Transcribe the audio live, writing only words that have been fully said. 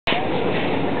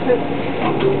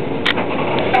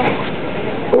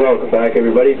Welcome back,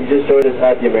 everybody. If you just joined us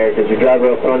at the Americas, your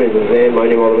driver up front is Zan. My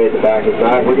name all the way at the back is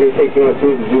Matt. We're going to take you on a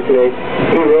tour of the zoo today.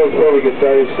 2 rows before we get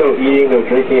started. No eating, no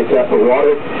drinking except for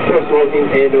water, no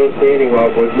smoking, and no standing while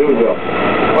we're Zoomobile.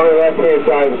 On the left-hand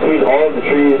side, between all of the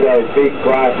trees, our big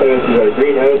glass house is our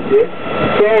greenhouse here.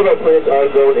 So all of our plants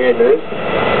are grown and nursed.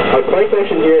 Our plant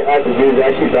collection here at the zoo is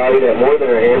actually valued at more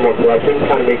than our animal collection.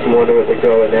 Kind of makes you wonder what they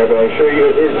grow in there, but I assure you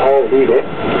it is all legal.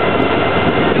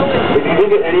 If you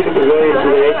look at any of the pavilions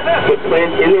today, the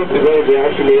plants in those pavilions are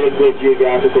actually native to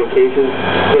geographic locations.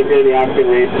 So if you're in the African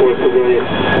rainforest pavilion,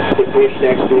 the bush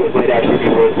next to it might actually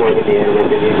be worth more than the animals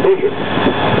in the enclosure.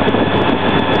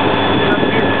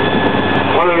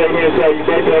 On the right-hand side, you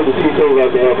might be able to see some of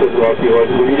our male Przewalski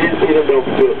horses. If you didn't see them, don't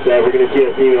be too upset. We're going to see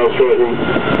our females shortly.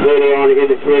 Later on in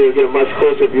the tour, you'll get a much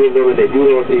closer view of them, and they do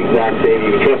look the exact same.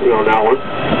 You can trust me on that one.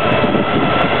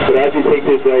 But as you take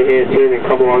this right-hand turn and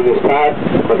come along this path,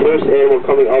 our first animal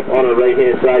coming up on our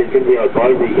right-hand side is going to be our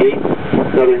Barley ape.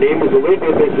 Now their name is a little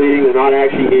bit misleading. They're not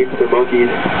actually apes, they're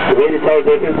monkeys. The way to tell the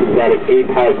difference is that an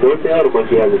ape has no tail, the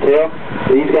monkey has a tail.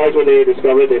 So these guys, when they were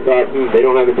discovered, they thought, they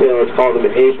don't have a tail, let's call them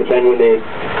an ape. But then when they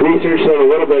researched them a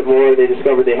little bit more, they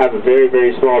discovered they have a very,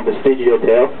 very small vestigial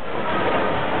tail.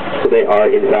 So they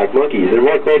are, in fact, monkeys. They're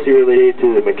more closely related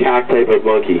to the macaque type of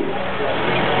monkey.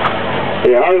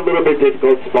 They are a little bit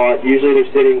difficult to spot. Usually they're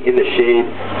sitting in the shade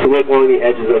to look along the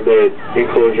edges of the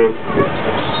enclosure.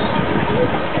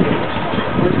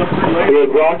 We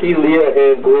have Rocky, Leah,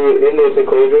 and Blue in this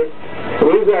enclosure.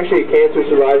 Blue is actually a cancer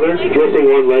survivor. He's missing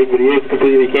one leg, but he is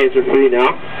completely cancer-free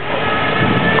now.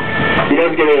 He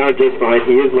does get it out just fine.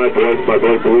 He is my boy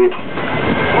Blue.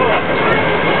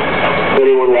 If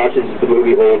anyone watches the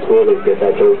movie Old School, they get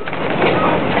that joke.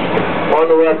 On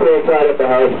the left-hand side of the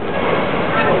house,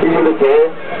 these are the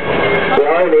bulls. They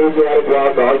are an Asiatic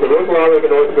wild dog. They look a lot like a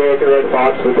North American red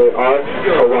fox, but they are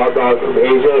a wild dog from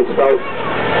Asia. It's spelled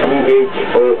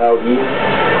D-H-O-L-E.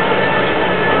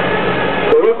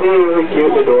 They look really, really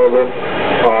cute and adorable.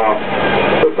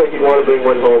 Looks like you'd want to bring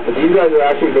one home. But these guys are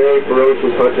actually very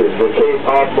ferocious hunters. They'll chase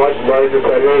off much larger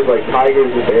predators like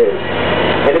tigers and bears.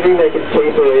 Anything that can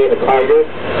chase away a tiger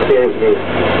scares me.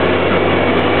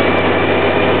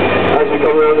 As we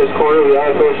come around this corner, we are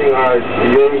approaching our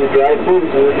Eurasian drive-thru.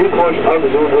 This is a new portion of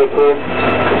the Zoomobile tour.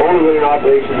 Only been in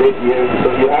operation this year. So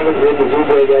if you haven't ridden the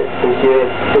Zoomobile yet this year,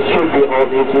 this should be all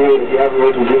new to you. And if you haven't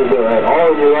ridden the Zoomobile at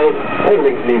all in your life,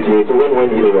 everything's new to you. It's a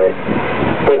win-win either way.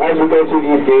 But as we go through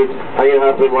these gates, I'm going to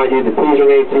have to remind you to please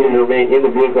remain seated and remain in the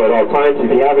vehicle at all times.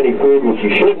 If you have any food, which you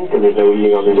shouldn't, because there's no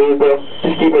eating on the Zoomobile,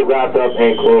 just keep it wrapped up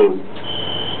and closed.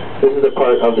 This is the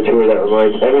part of the tour that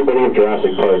reminds everybody of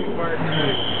Jurassic Park.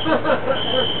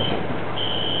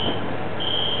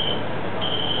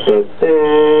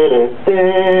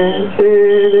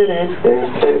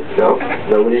 No?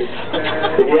 Nobody?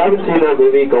 If you haven't seen that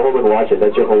movie, go home and watch it.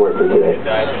 That's your homework for today.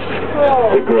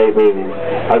 It's a great movie.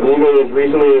 I believe it was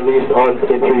recently released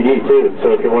in 3D too,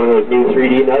 so if you're one of those new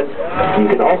 3D nuts, you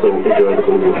can also enjoy the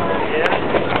movie.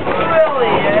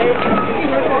 Really,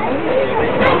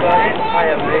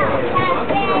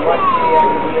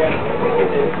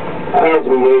 As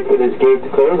we wait for this gate to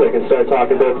close, I can start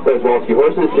talking about the Przewalski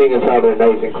horses, seeing as how they're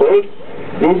nice and close.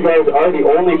 These guys are the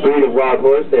only breed of wild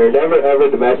horse. They are never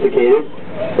ever domesticated.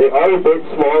 They are a bit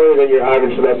smaller than your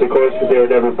average domestic horse because they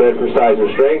were never bred for size or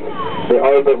strength. They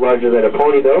are a bit larger than a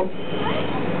pony though.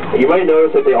 You might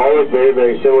notice that they all look very,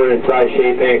 very similar in size,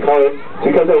 shape, and color. It's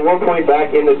because at one point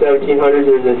back in the 1700s,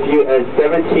 there was as few as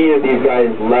 17 of these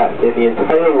guys left in the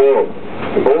entire world.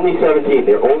 Only 17.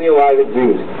 They're only alive in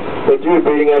zoos. But due to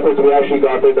breeding efforts, we actually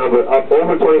got their number up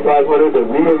over 2,500. They're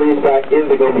re-released back in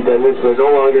the Gobi Desert, so they're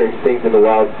no longer extinct in the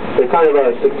wild. They're kind of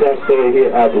a success story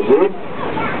here at the zoo.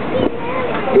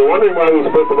 You're wondering why we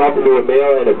split them up into a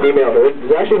male and a female herd.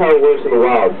 This is actually how it works in the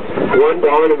wild. One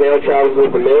dominant male travels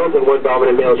with the males, and one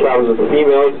dominant male travels with the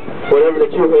females. Whenever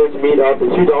the two herds meet up, the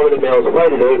two dominant males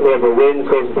fight it out. Whoever wins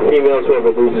goes with the females,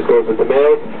 whoever loses goes with the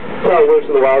males. That's how it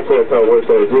works in the wild, so that's how it works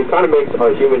at the zoo. It kind of makes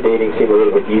our human dating seem a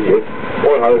little bit easier,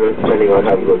 or harder, depending on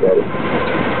how you look at it.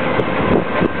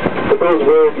 But those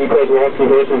were the Przewalski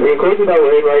horses. The enclosure that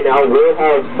we're in right now will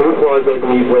have Buffons, I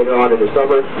believe, later on in the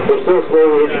summer. We're still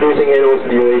slowly introducing animals to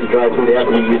the Eurasian drive-thru. They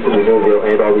have to be used to the Zoomobile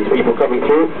and all these people coming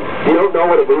through. If you don't know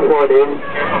what a Buffon is,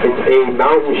 it's a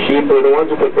mountain sheep. They're the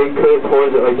ones with the big curved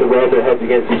horns that like to ram their heads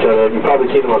against each other. You've probably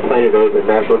seen them on Planet Earth and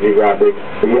National Geographic.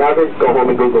 If you haven't, go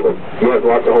home and Google them. You have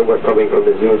lots of homework coming from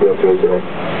the Zoomobile tour today.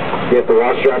 You have to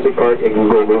watch Jurassic Park and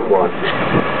Google Buffon.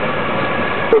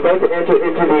 We're about to enter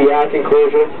into the yak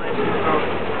enclosure.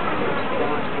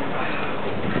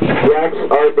 Yacks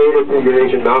are native to the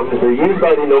Eurasian mountains. They're used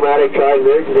by the nomadic tribes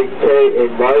there because they can carry a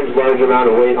large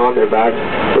amount of weight on their backs.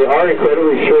 They are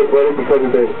incredibly short-footed because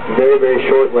of their very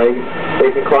short legs.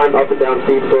 They can climb up and down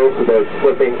steep slopes without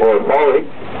slipping or falling.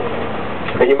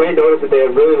 And you may notice that they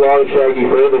have really long, shaggy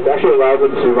fur, which actually allows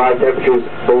them to survive temperatures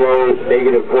below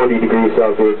 -40 degrees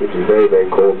Celsius, which is very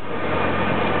cold.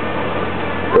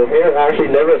 Their hair actually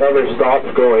never ever stops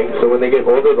growing, so when they get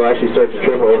older, they'll actually start to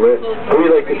trim over it. We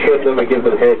like to trim them and give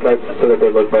them haircuts so that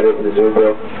they look better for the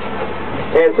Zoomobile,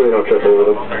 and so they don't trip over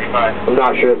them. I'm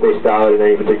not sure if they style it in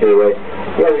any particular way.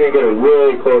 You guys are going to get a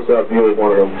really close-up view of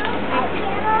one of them,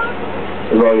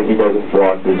 as long as he doesn't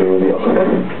block the Zoomobile.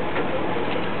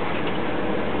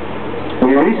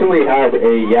 We recently had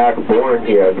a yak born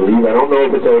here, I believe. I don't know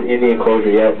if it's out in the enclosure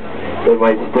yet. They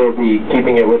might still be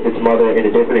keeping it with its mother in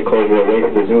a different enclosure away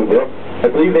from the Zoomobile. I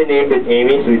believe they named it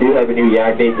Amy, so we do have a new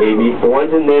yak named Amy. The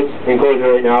ones in this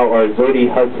enclosure right now are Zodi,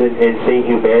 Hudson, and St.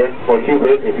 Hubert, or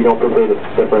Hubert if you don't prefer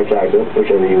the French accent,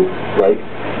 whichever you like.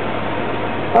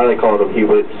 I like calling them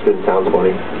Hubert just because it sounds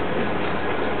funny.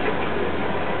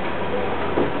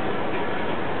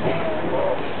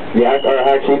 Yaks are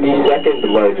actually the second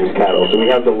largest cattle, so we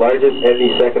have the largest and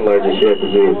the second largest here at the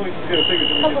zoo.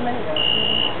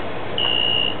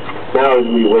 Now as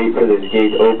we wait for this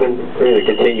gate to open, we're going to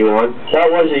continue on. That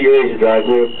was a Eurasia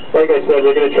drive-thru. Like I said,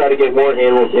 we're going to try to get more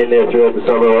animals in there throughout the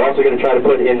summer. We're also going to try to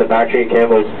put in the Bactrian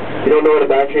camels. If you don't know what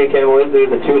a Bactrian camel is, they're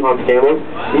the two-humped camels.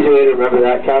 Easy way to remember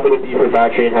that. Capital B for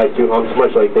Bactrian has two humps,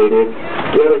 much like they did.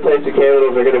 The other types of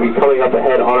camels are going to be coming up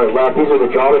ahead on our left. These are the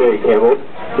dromedary camels.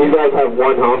 These guys have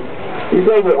one hump. These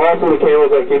guys are also the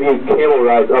camels that give you camel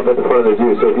rides up at the front of the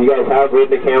zoo. So if you guys have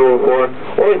ridden a camel before,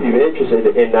 or if you're interested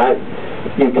in that,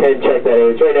 you can check that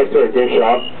out. It's right next to our dish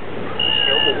shop.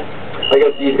 I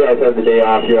guess these guys have the day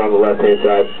off here on the left-hand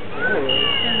side.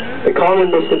 The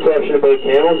common misconception about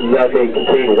camels is that they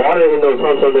contain water in those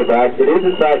humps on their backs. It is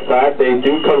in fact fact. They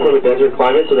do come from a desert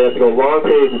climate, so they have to go long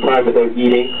periods of time without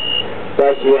eating.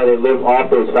 That's why they live off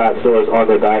those fat stores on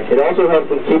their back. It also helps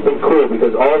them keep them cool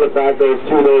because all the fat goes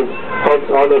to those humps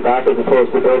on their back as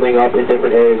opposed to building up in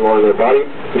different areas along their body,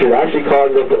 which would actually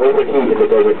cause them to overheat in the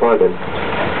desert climate.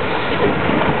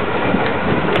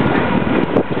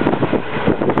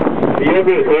 Have you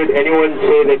ever heard anyone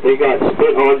say that they got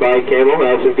spit on by a camel?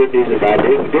 I have some good news and bad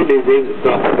news. The good news is it's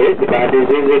not spit. The bad news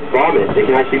is it's vomit. They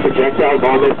can actually projectile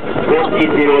vomit 14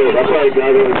 feet away. That's why I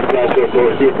drive over to that show for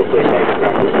a see if we'll play fighting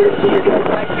practice here.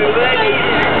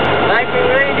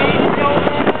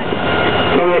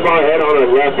 Coming up ahead on the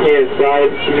left-hand side,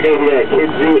 these are going to be at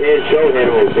Kids Zoo and show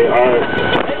animals. They are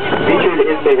featured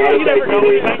in the Wildlife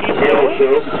Animal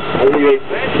Show. I believe it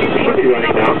should be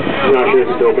running now. I'm not sure if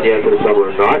it's open yet for the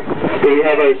summer or not. So we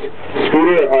have our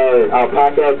Scooter, our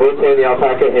alpaca, both Sam the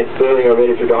alpaca, and Sterling, our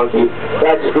miniature donkey.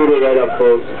 That Scooter right up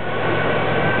close,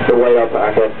 the white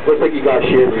alpaca. Looks like he got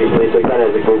sheared recently, so he kind of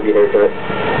has a goofy haircut.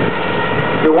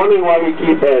 If you're wondering why we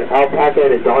keep an alpaca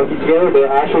and a donkey together, they're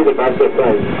actually the best of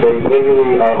friends. They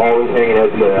literally are always hanging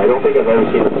out together. I don't think I've ever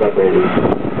seen them separated.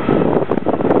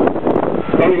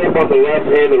 Coming up on the left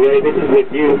and the right, this is the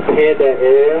new panda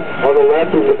area. On the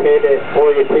left is the Panda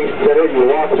Orientation Center. You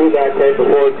walk through that tent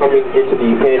before coming into the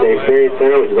Panda Experience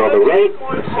Center, which is on the right.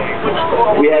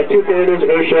 We have two pandas,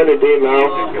 Urshun and Dave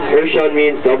Mao. Urshun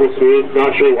means double smooth.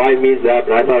 Not sure why it means that,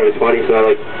 but I thought it was funny, so I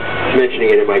like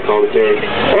mentioning it in my commentary.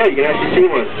 Oh, you can actually see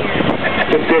one.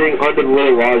 Just sitting under the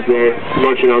little logs there,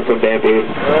 munching on some bamboo.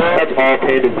 That's all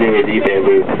pandas do is eat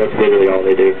bamboo. That's literally all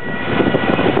they do.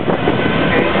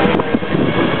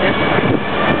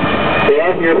 They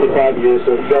are here for 5 years,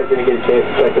 so if you guys didn't get a chance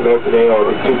to check them out today or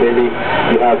if it's too busy,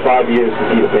 you have 5 years to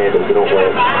see the pandas, so don't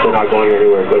worry. They're not going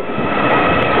anywhere quick.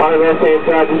 On the left-hand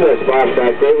side, this is a splash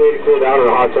pad. Great way to cool down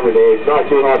on a hot summer day. It's not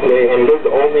too hot today, and it is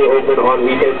only open on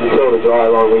weekends until the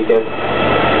July long weekend.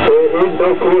 So it is no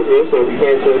cool here, so if you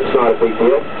can't swim, it's not a big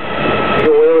deal. You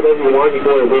can wear whatever you want. You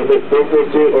can wear a business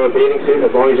suit or a bathing suit,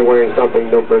 as long as you're wearing something,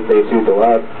 no birthday suit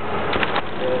allowed.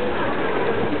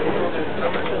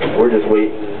 We're just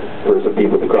waiting for some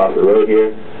people to cross the road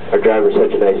here. Our driver's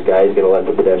such a nice guy, he's going to let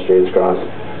the pedestrians cross.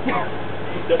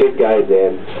 Good guy,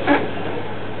 Dan.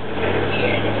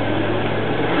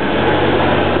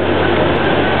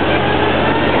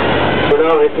 We're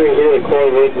now entering here the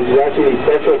Coral Woods, which is actually the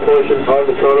central portion of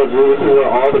the Toronto Zoo, where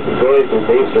all the pavilions are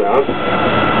based around.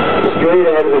 Straight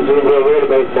ahead of the zoo we're right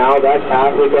about now, that's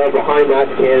Africa, behind that's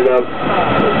Canada.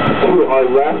 To our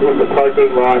left is the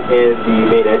parking lot and the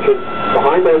main entrance.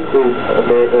 Behind us is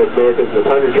Americas, the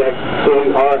Thunder Trek, so we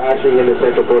are actually in the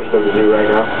central portion of the zoo right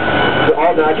now. It's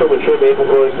all natural, mature maple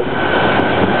forest.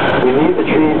 We leave the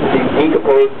trees to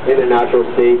decompose in their natural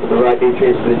state to provide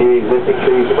nutrients to the new existing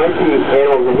trees. You might see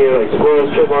animals in here like squirrels,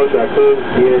 chipmunks, raccoons,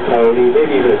 deer, coyote,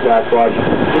 maybe even a Sasquatch.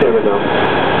 You never know.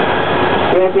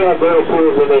 We also have vernal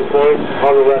pools in those forests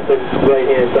on the left and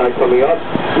right-hand side coming up.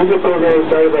 These are programs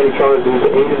started by the Tron Zoo to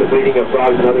aid in the breeding of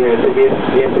frogs and other amphibians.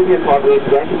 The amphibian population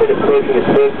has actually been approaching its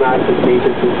first mass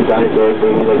extinction since the dinosaurs, so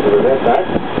we'd like to prevent that.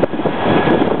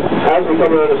 As we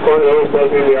come around this corner, it always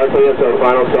tells me we are coming up to our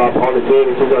final stop on the tour,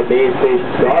 which is our main station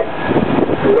stop.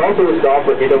 There's also a stop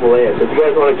for Himalaya, so if you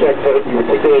guys want to check out the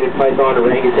reticulated python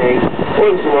orangutan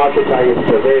or the Sumatra tigers,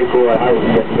 which are very cool, I highly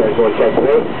suggest you guys go and check them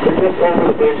out. They're just over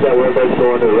the bridge that we're about to go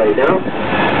under right now.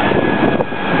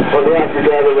 On behalf of your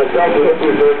driver and myself, we hope you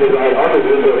enjoyed the ride on the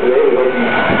Zoomobile today. We hope you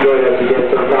join us again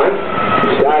sometime.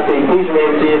 Just lastly, please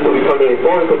remain seated until we come to a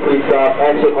full and complete stop.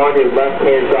 Exit on your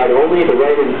left-hand side only. The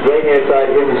right-hand side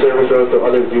is the service road, so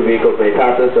other zoo vehicles may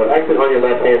pass us. So exit on your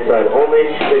left-hand side only.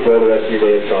 Enjoy the rest of your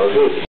day at Zoo.